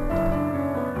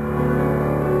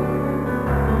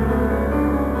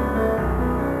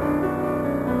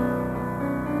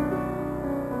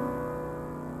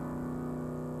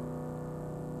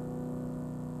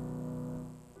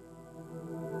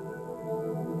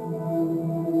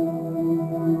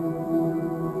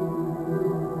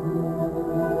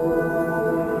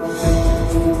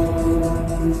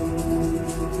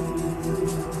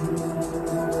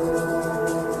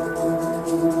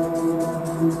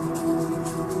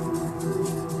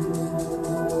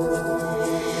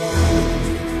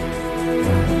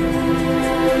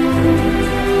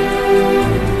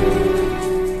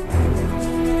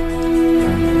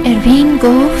 اروین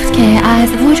گفت که از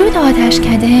وجود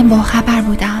آتشکده با خبر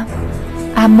بودم،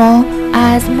 اما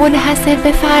از منحصر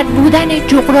به فرد بودن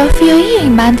جغرافیایی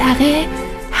این منطقه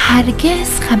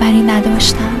هرگز خبری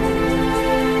نداشتم.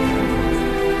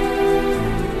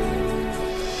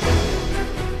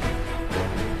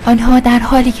 آنها در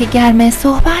حالی که گرم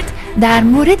صحبت در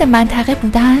مورد منطقه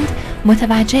بودند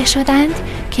متوجه شدند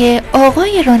که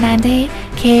آقای راننده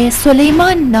که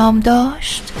سلیمان نام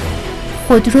داشت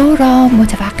خودرو را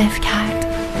متوقف کرد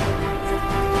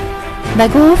و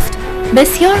گفت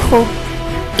بسیار خوب،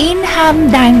 این هم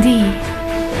دندی.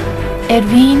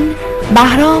 اروین،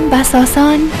 بهرام و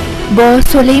ساسان با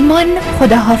سلیمان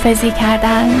خداحافظی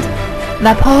کردند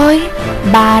و پای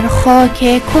بر خاک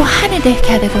کهن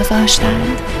دهکده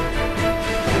گذاشتند.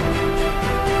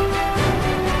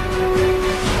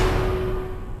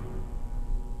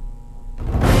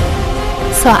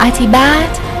 ساعتی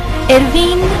بعد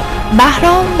اروین،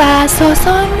 بهرام و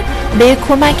ساسان به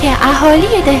کمک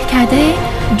اهالی دهکده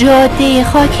جاده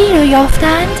خاکی را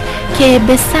یافتند که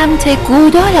به سمت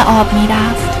گودال آب می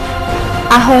رفت.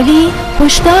 اهالی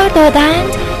هشدار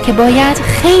دادند که باید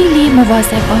خیلی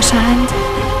مواظب باشند.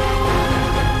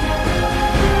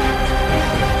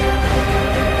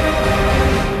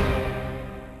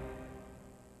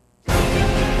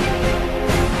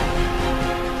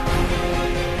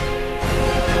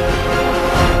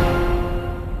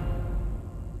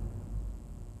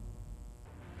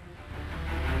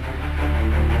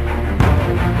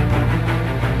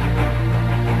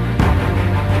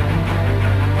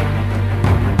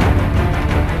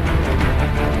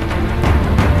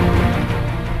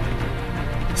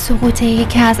 سقوط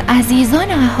یکی از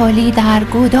عزیزان اهالی در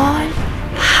گودال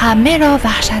همه را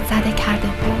وحشت زده کرده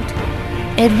بود.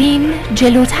 اروین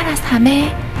جلوتر از همه،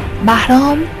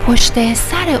 بهرام پشت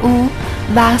سر او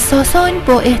و ساسان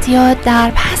با احتیاط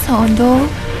در پس آن دو.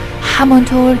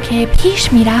 همانطور که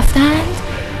پیش می رفتند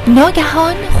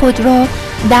ناگهان خود را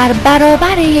در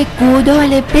برابر یک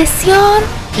گودال بسیار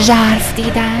ژرف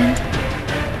دیدند.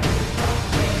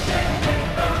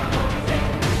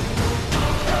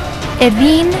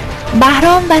 اروین،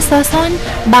 بهرام و ساسان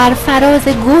بر فراز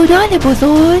گودال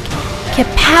بزرگ که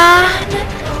پهن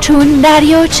چون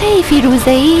دریاچه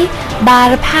فیروزه‌ای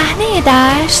بر پهنه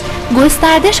دشت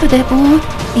گسترده شده بود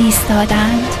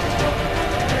ایستادند.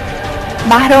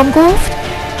 بهرام گفت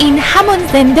این همان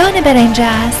زندان برنج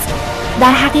است.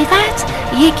 در حقیقت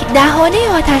یک دهانه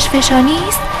آتش فشانی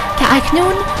است که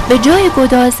اکنون به جای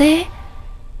گدازه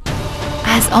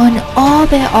از آن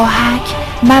آب آهک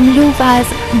مملو از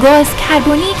گاز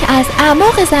کربونیک از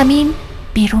اعماق زمین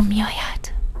بیرون می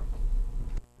آید.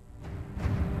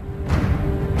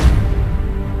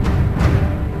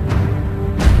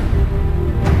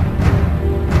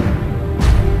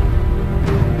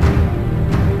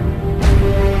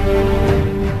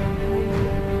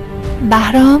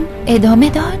 بهرام ادامه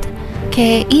داد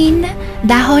که این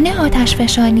دهانه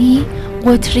آتشفشانی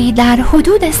قطری در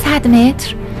حدود 100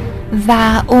 متر و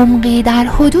عمقی در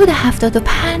حدود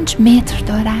 75 متر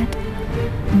دارد.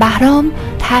 بهرام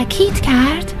تأکید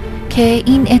کرد که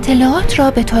این اطلاعات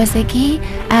را به تازگی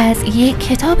از یک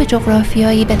کتاب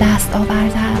جغرافیایی به دست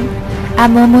آوردم،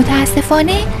 اما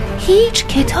متاسفانه هیچ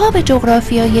کتاب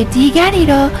جغرافیایی دیگری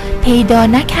را پیدا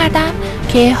نکردم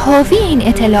که حاوی این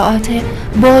اطلاعات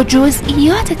با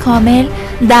جزئیات کامل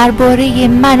درباره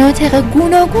مناطق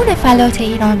گوناگون فلات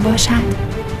ایران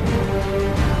باشد.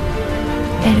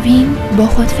 اروین با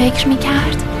خود فکر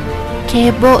می‌کرد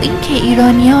که با اینکه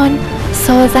ایرانیان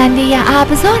سازنده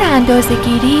ابزار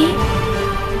اندازه‌گیری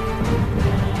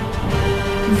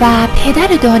و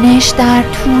پدر دانش در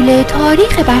طول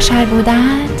تاریخ بشر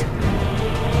بودند،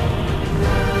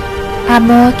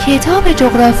 اما کتاب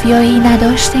جغرافیایی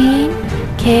نداشتیم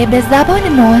که به زبان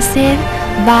معاصر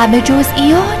و به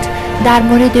جزئیات در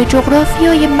مورد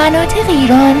جغرافیای مناطق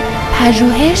ایران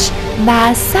پژوهش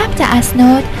و ثبت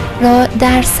اسناد را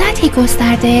در سطحی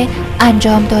گسترده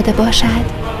انجام داده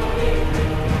باشد.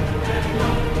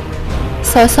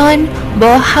 ساسان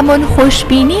با همان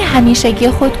خوشبینی همیشگی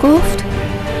خود گفت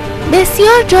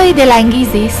بسیار جای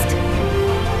دلانگیزی است،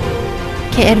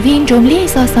 که اروین جمله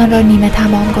ساسان را نیمه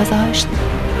تمام گذاشت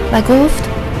و گفت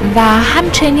و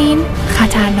همچنین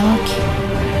خطرناک.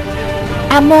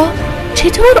 اما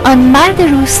چطور آن مرد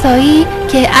روستایی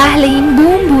که اهل این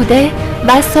بوم بوده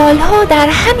و سالها در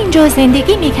همین جا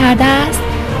زندگی می کرده است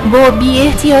با بی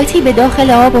احتیاطی به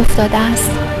داخل آب افتاده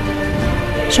است؟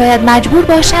 شاید مجبور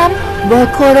باشم با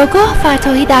کاراگاه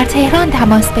فتاحی در تهران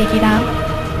تماس بگیرم.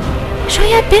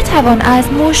 شاید بتوان از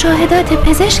مشاهدات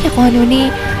پزشک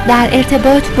قانونی در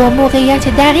ارتباط با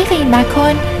موقعیت دقیق این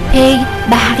مکان پی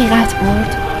به حقیقت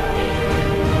برد.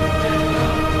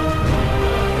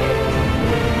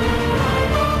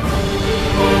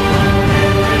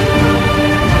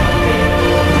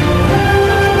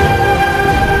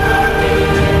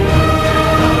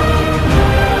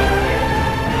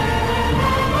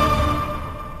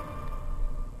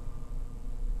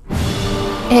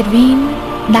 اروین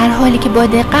در حالی که با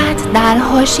دقت در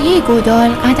حاشیه گودال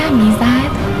قدم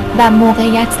می‌زد و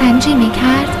موقعیت سنجی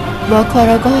می‌کرد با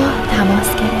کاراگاه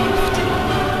تماس گرفت.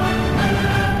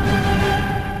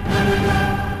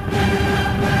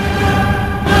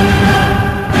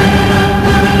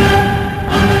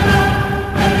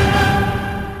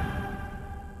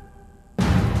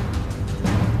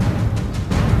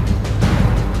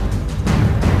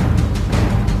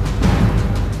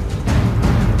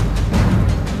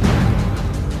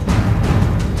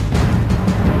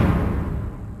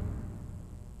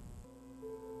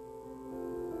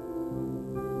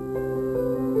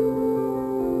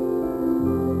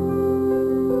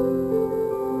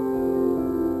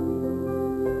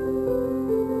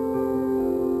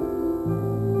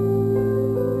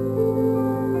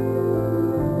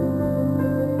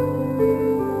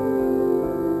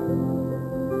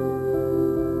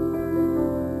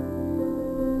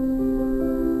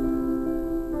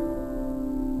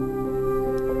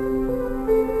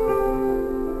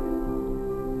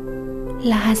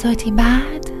 لحظاتی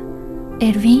بعد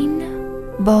اروین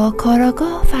با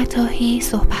کاراگاه فتاحی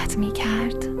صحبت می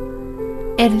کرد.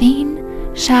 اروین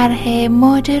شرح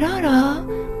ماجرا را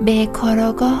به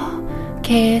کاراگاه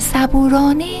که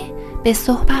صبورانه به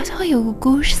صحبت‌های او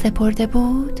گوش سپرده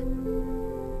بود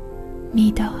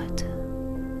میداد.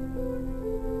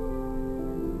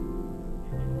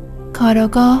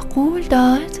 کاراگاه قول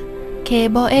داد که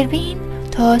با اروین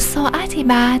تا ساعتی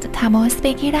بعد تماس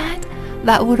بگیرد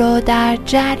و او را در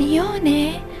جریان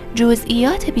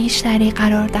جزئیات بیشتری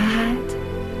قرار دهد.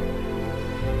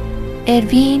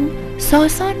 اروین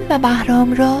ساسان و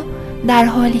بهرام را در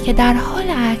حالی که در حال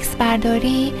عکس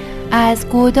برداری از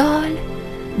گودال،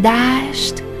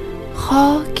 دشت،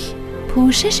 خاک،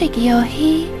 پوشش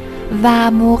گیاهی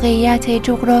و موقعیت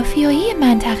جغرافیایی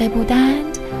منطقه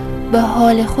بودند به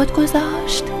حال خود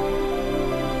گذاشت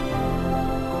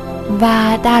و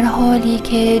در حالی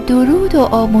که درود و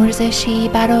آمرزشی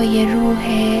برای روح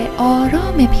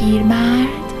آرام پیرمرد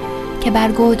که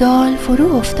بر گودال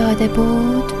فرو افتاده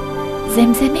بود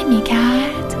زمزمه می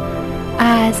کرد،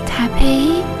 از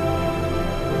تپه‌ای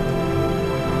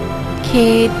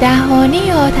که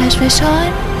دهانه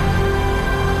آتشفشان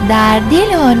در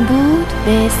دل آن بود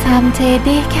به سمت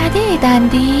دهکده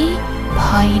دندی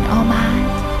پایین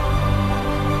آمد.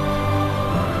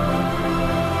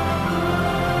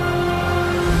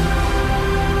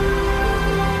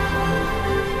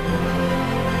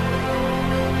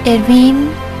 اروین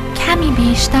کمی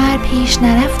بیشتر پیش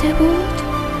نرفته بود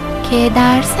که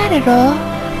در سر راه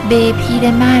به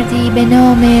پیرمردی به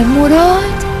نام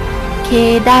مراد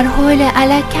که در حال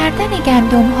علک کردن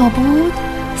گندم ها بود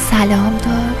سلام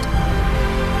داد.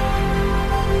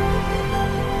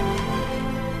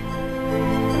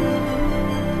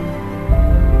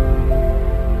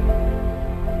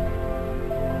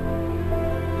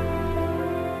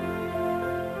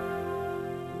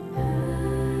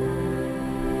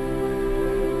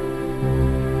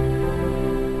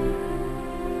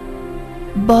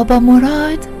 بابا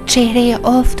مراد چهره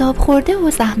آفتاب خورده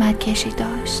و زحمت کشی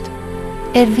داشت.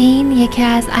 اروین یکی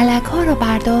از علک ها را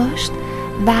برداشت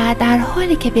و در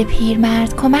حالی که به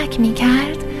پیرمرد کمک می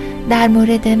کرد در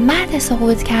مورد مرد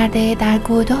سقوط کرده در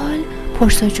گودال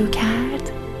پرسجو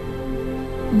کرد.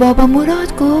 بابا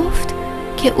مراد گفت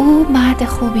که او مرد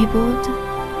خوبی بود.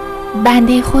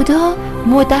 بنده خدا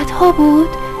مدت ها بود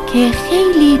که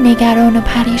خیلی نگران و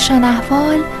پریشان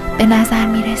احوال به نظر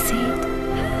می رسید.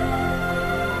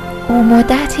 او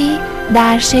مدتی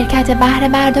در شرکت بهره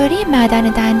برداری معدن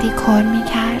دندی کار می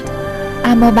کرد،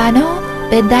 اما بنا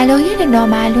به دلایل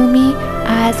نامعلومی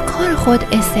از کار خود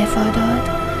استعفا داد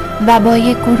و با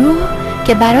یک گروه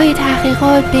که برای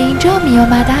تحقیقات به اینجا می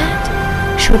آمدند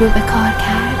شروع به کار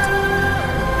کرد.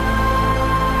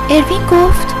 اروین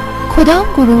گفت کدام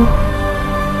گروه؟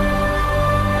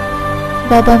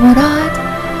 بابا مراد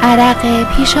عرق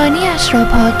پیشانیش را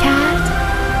پاک کرد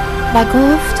و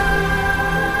گفت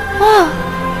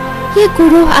یک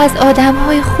گروه از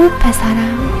آدم‌های خوب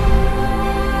پسرم،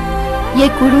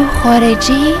 یک گروه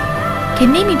خارجی که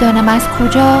نمیدانم از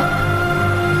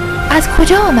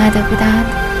کجا آمده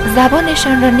بودند،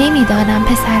 زبانشان را نمیدانم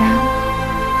پسرم.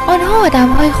 آنها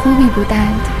آدم‌های خوبی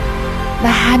بودند و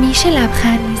همیشه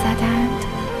لبخند می‌زدند.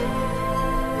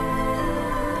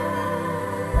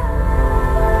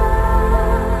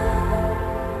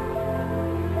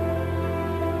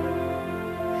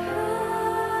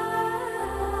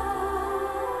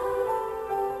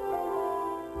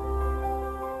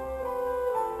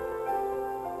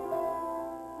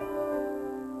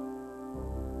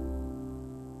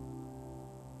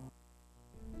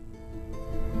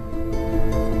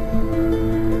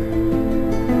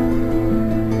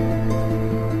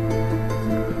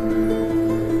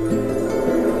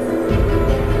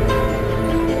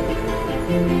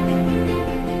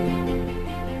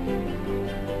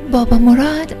 بابا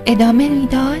مراد ادامه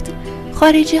میداد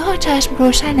خارجی ها چشم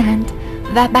روشنند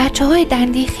و بچه های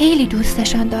دندی خیلی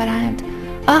دوستشان دارند.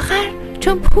 آخر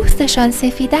چون پوستشان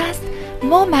سفید است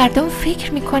ما مردم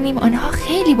فکر میکنیم آنها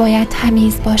خیلی باید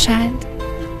تمیز باشند.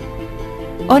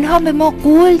 آنها به ما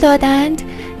قول دادند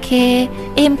که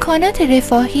امکانات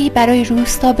رفاهی برای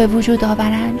روستا به وجود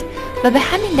آورند و به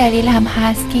همین دلیل هم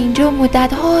هست که اینجا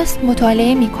مدت هاست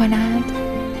مطالعه میکنند.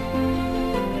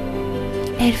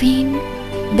 اروین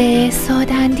به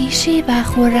ساده‌اندیشی و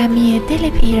خرمی دل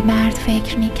پیرمرد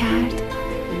فکر می‌کرد،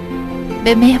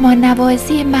 به مهمان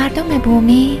نوازی مردم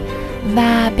بومی و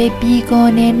به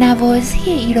بیگانه نوازی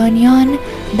ایرانیان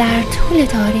در طول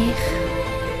تاریخ،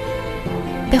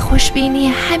 به خوشبینی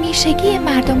همیشگی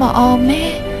مردم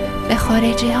عامه به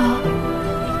خارجی ها.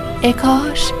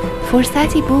 کاش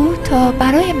فرصتی بود تا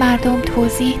برای مردم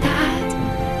توضیح دهد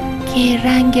که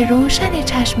رنگ روشن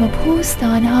چشم و پوست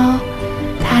آنها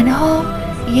تنها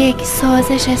یک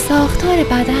سازش ساختار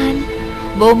بدن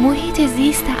با محیط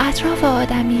زیست اطراف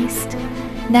آدمی است،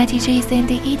 نتیجه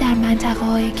زندگی در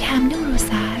منطقه‌های کم نور و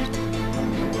سرد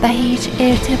و هیچ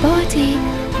ارتباطی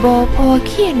با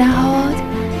پاکی نهاد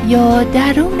یا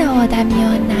درون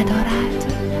آدمیان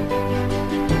ندارد.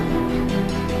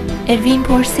 اروین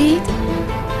پرسید: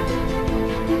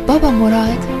 بابا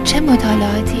مراد چه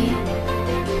مطالعاتی؟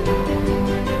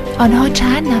 آنها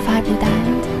چند نفر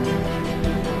بودند؟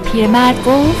 پیرمرد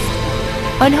گفت: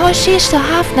 آنها 6 تا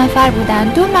 7 نفر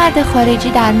بودند، 2 مرد خارجی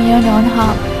در میان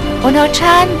آنها. آنها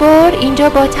چند بار اینجا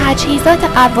با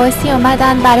تجهیزات غواصی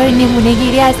آمدن برای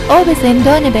نمونه‌گیری از آب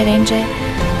زندان برنجه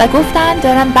و گفتند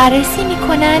دارن بررسی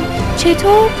میکنن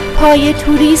چطور پای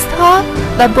توریست ها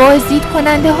و بازدید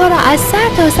کننده ها را از سر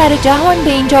تا سر جهان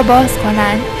به اینجا باز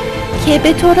کنند که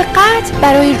به طور قطع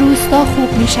برای روستا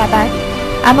خوب می شود.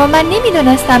 اما من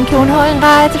نمیدانستم که اونها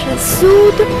اینقدر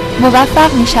زود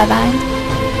موفق می شوند.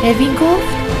 اروین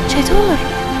گفت: چطور؟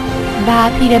 و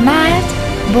پیرمرد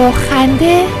با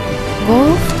خنده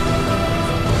گفت: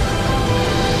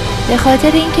 به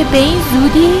خاطر اینکه به این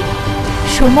زودی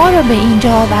شما را به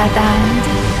اینجا آوردند.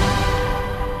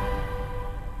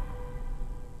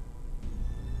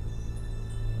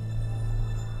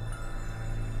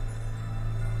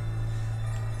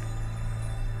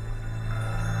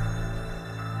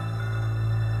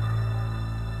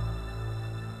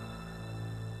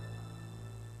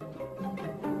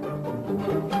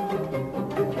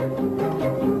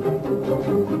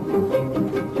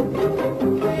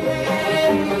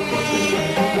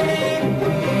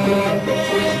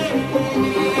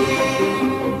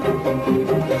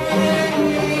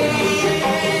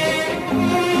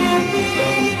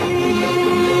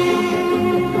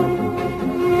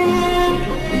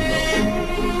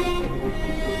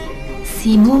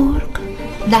 سیمرغ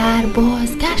در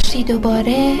بازگشتی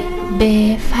دوباره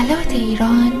به فلات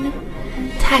ایران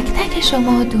تک تک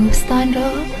شما دوستان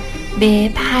را به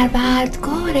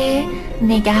پروردگار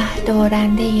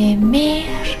نگهدارنده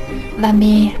مهر و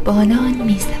مهربانان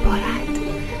می سپارد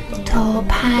تا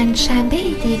 5 شنبه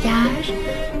دیگر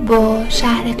با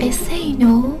شرح قصه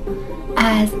نو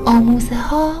از آموزه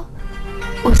ها،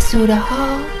 اسطوره ها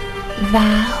و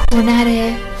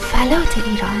هنر فلات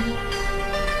ایران.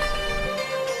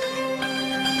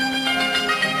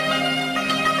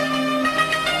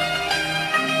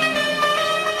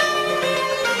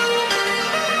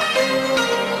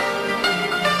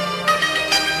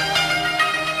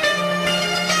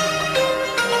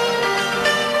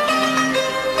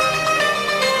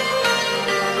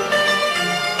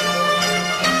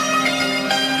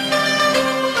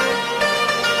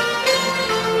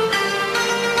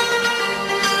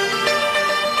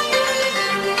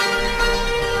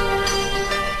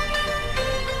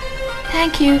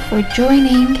 Thank you for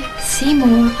joining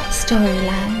Seymour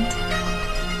Storyland.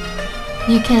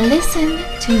 You can listen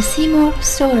to Seymour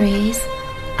Stories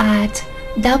at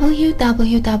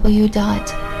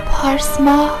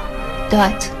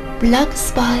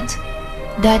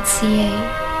www.parsma.blogspot.ca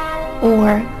or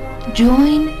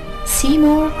join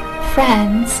Seymour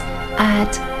Friends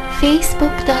at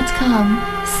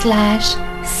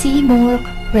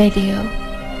facebook.com/SeymourRadio.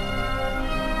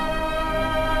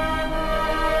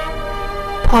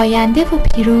 پاینده و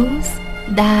پیروز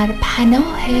در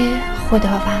پناه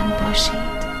خداوند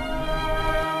باشید.